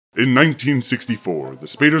In 1964, the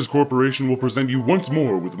Spaders Corporation will present you once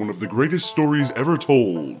more with one of the greatest stories ever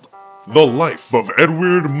told. The life of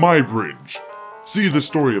Eadweard Muybridge. See the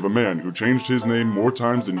story of a man who changed his name more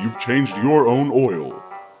times than you've changed your own oil.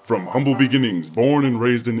 From humble beginnings, born and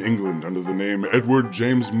raised in England under the name Edward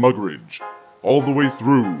James Mugridge, all the way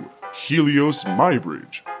through Gilles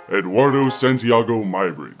Muybridge, Eduardo Santiago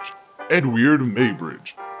Muybridge, Eadweard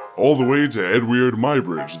Muybridge, all the way to Eadweard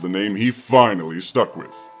Muybridge, the name he finally stuck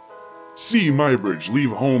with. See Muybridge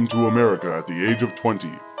leave home to America at the age of 20,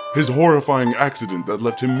 his horrifying accident that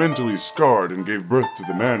left him mentally scarred and gave birth to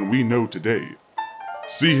the man we know today.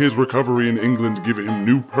 See his recovery in England give him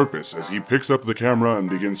new purpose as he picks up the camera and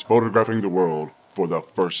begins photographing the world for the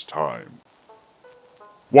first time.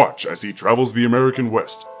 Watch as he travels the American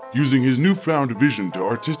West, using his newfound vision to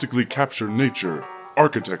artistically capture nature,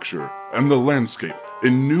 architecture, and the landscape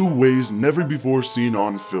in new ways never before seen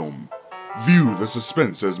on film. View the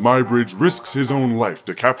suspense as Muybridge risks his own life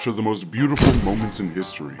to capture the most beautiful moments in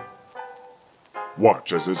history.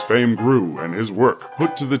 Watch as his fame grew and his work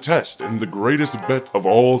put to the test in the greatest bet of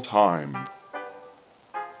all time.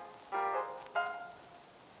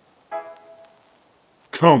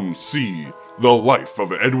 Come see the life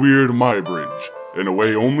of Eadweard Muybridge in a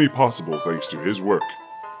way only possible thanks to his work.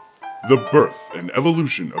 The birth and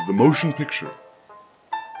evolution of the motion picture.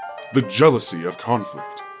 The jealousy of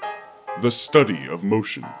conflict. The study of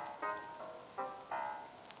motion.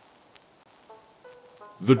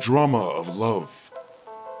 The drama of love.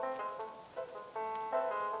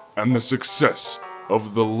 And the success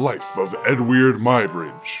of the life of Eadweard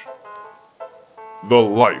Muybridge. The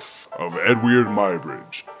Life of Eadweard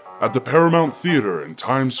Muybridge at the Paramount Theater in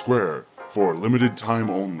Times Square for a limited time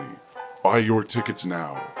only. Buy your tickets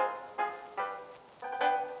now.